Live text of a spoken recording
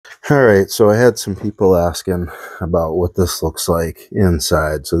All right, so I had some people asking about what this looks like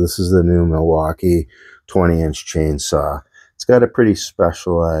inside. So this is the new Milwaukee 20-inch chainsaw. It's got a pretty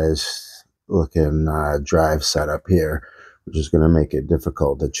specialized looking drive setup here, which is going to make it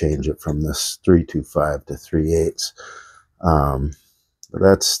difficult to change it from this 325 to 3/8. But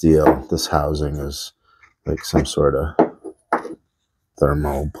that's steel. This housing is like some sort of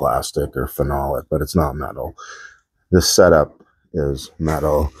thermoplastic or phenolic, but it's not metal. This setup is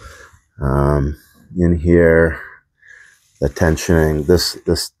metal. In here, the tensioning, this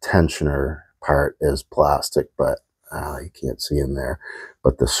tensioner part is plastic, but you can't see in there.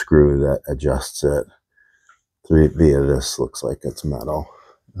 But the screw that adjusts it via this looks like it's metal,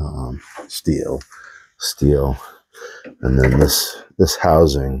 steel, and then this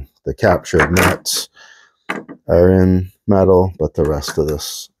housing, the captured nuts are in metal, but the rest of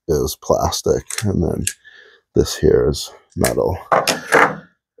this is plastic, and then this here is metal.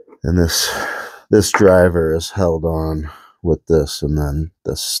 And this driver is held on with this, and then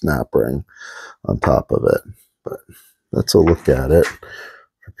this snap ring on top of it. But that's a look at it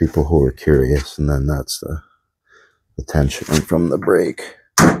for people who are curious. And then that's the tensioning from the brake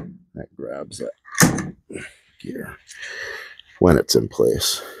that grabs that gear when it's in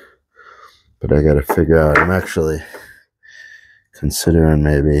place. But I got to figure out, I'm actually considering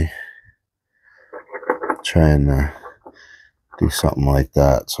maybe trying to do something like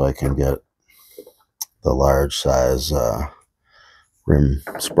that so I can get the large size rim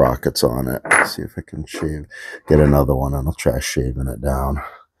sprockets on it. See if I can get another one, and I'll try shaving it down.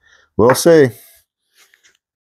 We'll see.